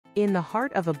In the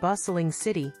heart of a bustling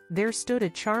city, there stood a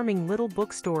charming little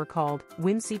bookstore called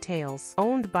Whimsy Tales,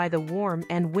 owned by the warm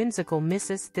and whimsical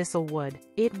Mrs. Thistlewood.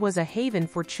 It was a haven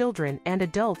for children and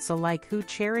adults alike who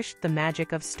cherished the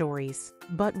magic of stories.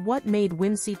 But what made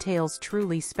Whimsy Tales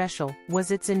truly special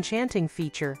was its enchanting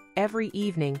feature. Every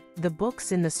evening, the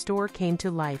books in the store came to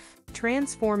life,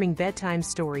 transforming bedtime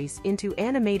stories into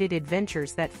animated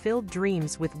adventures that filled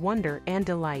dreams with wonder and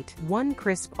delight. One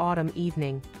crisp autumn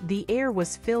evening, the air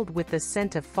was filled with the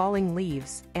scent of falling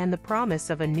leaves and the promise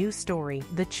of a new story.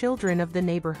 The children of the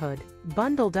neighborhood,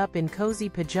 bundled up in cozy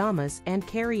pajamas and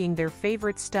carrying their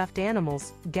favorite stuffed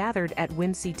animals, gathered at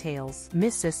Whimsy Tales.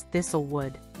 Mrs.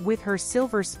 Thistlewood, with her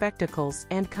silver spectacles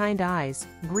and kind eyes,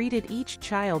 greeted each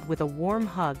child with a warm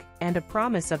hug and a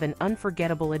promise of an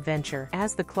unforgettable adventure.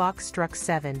 As the clock struck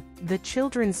 7, the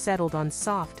children settled on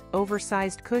soft,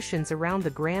 oversized cushions around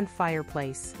the grand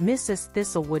fireplace. Mrs.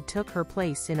 Thistlewood took her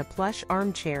place in a plush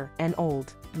armchair, an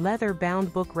old,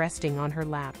 leather-bound book resting on her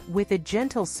lap. With a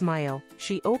gentle smile,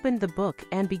 she opened the book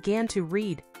and began to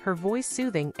read, her voice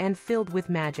soothing and filled with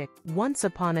magic. Once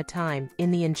upon a time, in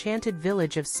the enchanted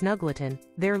village of Snuggleton,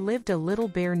 there lived a little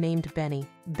bear named Benny.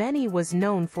 Benny was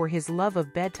known for his love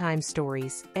of bedtime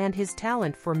stories and his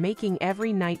talent for making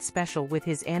every night special with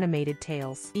his animated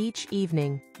tales. Each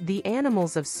evening, the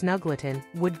animals of Snuggleton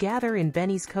would gather in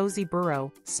Benny's cozy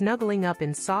burrow, snuggling up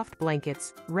in soft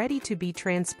blankets, ready to be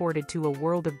transported to a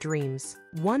world of dreams.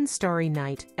 One starry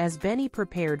night, as Benny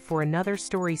prepared for another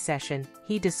story session,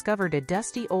 he discovered a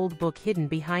dusty old book hidden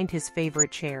behind his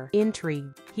favorite chair.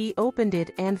 Intrigued, he opened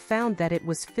it and found that it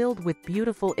was filled with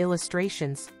beautiful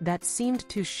illustrations that seemed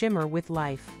to shimmer with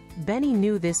life. Benny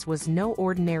knew this was no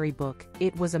ordinary book.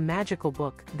 It was a magical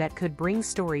book that could bring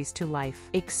stories to life.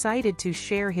 Excited to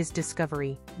share his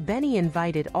discovery, Benny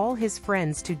invited all his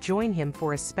friends to join him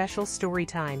for a special story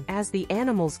time. As the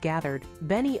animals gathered,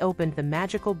 Benny opened the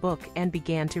magical book and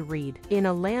began to read. In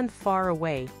a land far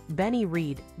away, Benny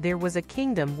read, there was a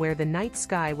kingdom where the night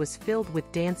sky was filled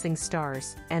with dancing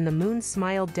stars, and the moon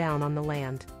smiled down on the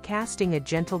land, casting a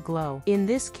gentle glow. In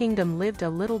this kingdom lived a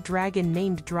little dragon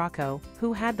named Draco,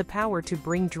 who had the power to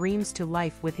bring dreams to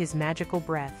life with his magical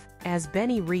breath. As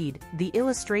Benny read, the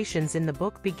illustrations in the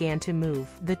book began to move.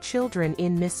 The children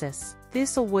in Mrs.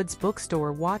 Thistlewood's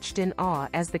bookstore watched in awe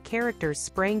as the characters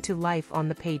sprang to life on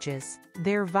the pages,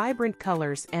 their vibrant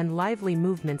colors and lively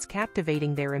movements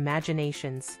captivating their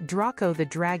imaginations. Draco the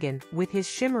dragon, with his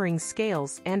shimmering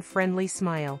scales and friendly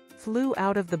smile, flew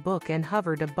out of the book and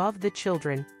hovered above the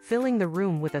children, filling the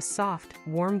room with a soft,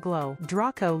 warm glow.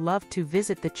 Draco loved to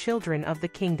visit the children of the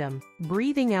kingdom,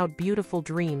 breathing out beautiful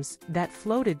dreams that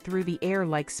floated through the air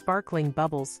like sparkling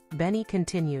bubbles. Benny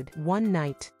continued. One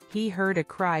night, he heard a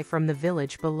cry from the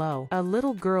village below. A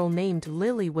little girl named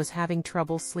Lily was having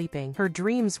trouble sleeping. Her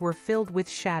dreams were filled with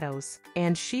shadows,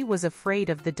 and she was afraid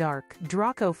of the dark.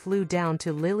 Draco flew down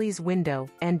to Lily's window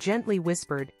and gently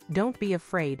whispered, "Don't be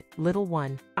afraid, little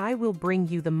one. I will bring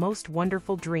you the most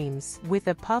wonderful dreams." With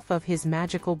a puff of his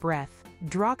magical breath,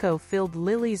 Draco filled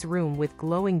Lily's room with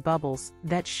glowing bubbles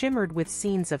that shimmered with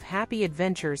scenes of happy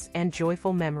adventures and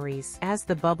joyful memories. As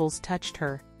the bubbles touched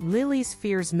her, Lily's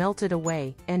fears melted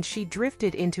away, and she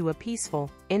drifted into a peaceful,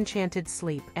 enchanted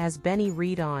sleep. As Benny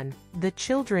read on, the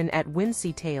children at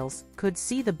Whimsy Tales could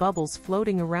see the bubbles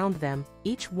floating around them,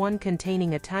 each one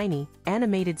containing a tiny,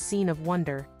 animated scene of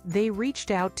wonder. They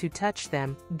reached out to touch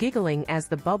them, giggling as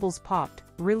the bubbles popped,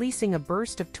 releasing a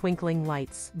burst of twinkling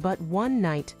lights. But one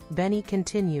night, Benny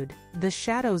continued, the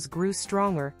shadows grew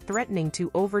stronger, threatening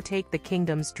to overtake the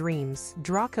kingdom's dreams.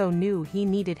 Draco knew he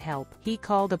needed help. He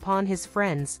called upon his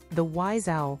friends, the wise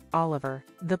owl, Oliver,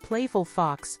 the playful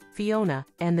fox, Fiona,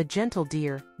 and the gentle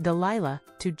deer, Delilah,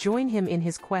 to join him in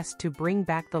his quest to bring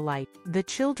back the light. The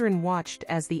children watched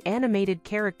as the animated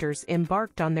characters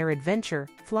embarked on their adventure,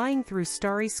 flying through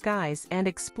starry skies and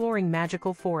exploring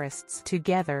magical forests.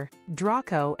 Together,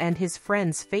 Draco and his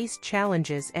friends faced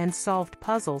challenges and solved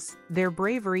puzzles, their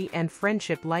bravery and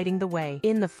friendship lighting the way.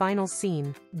 In the final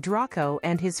scene, Draco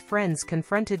and his friends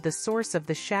confronted the source of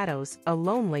the shadows, a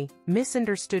lonely,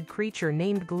 misunderstood creature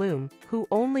named Gloom, who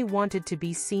only wanted to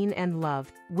be seen and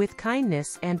loved. With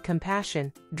kindness and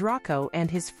compassion, Draco and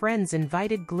his friends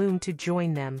invited Gloom to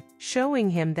join them, showing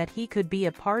him that he could be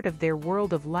a part of their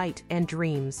world of light and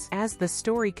dreams. As the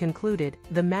story concluded,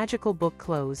 the magical book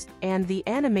closed, and the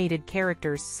animated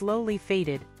characters slowly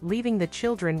faded, leaving the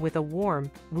children with a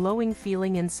warm, glowing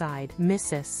feeling inside.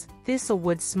 Mrs.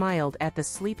 Thistlewood smiled at the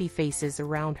sleepy faces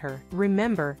around her.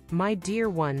 "Remember, my dear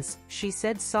ones," she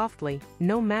said softly,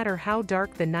 "no matter how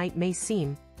dark the night may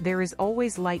seem, there is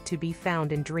always light to be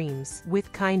found in dreams.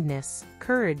 With kindness,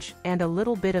 courage, and a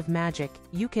little bit of magic,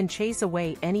 you can chase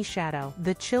away any shadow.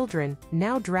 The children,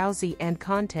 now drowsy and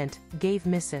content, gave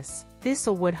Mrs.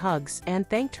 Thistlewood hugs and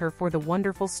thanked her for the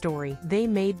wonderful story. They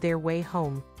made their way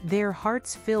home, their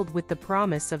hearts filled with the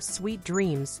promise of sweet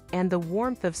dreams and the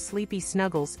warmth of Sleepy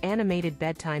Snuggles' animated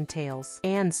bedtime tales.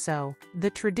 And so,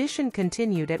 the tradition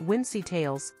continued at Whimsy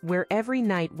Tales, where every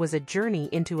night was a journey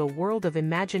into a world of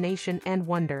imagination and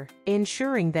wonder,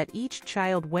 ensuring that each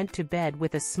child went to bed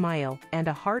with a smile and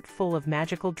a heart full of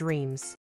magical dreams.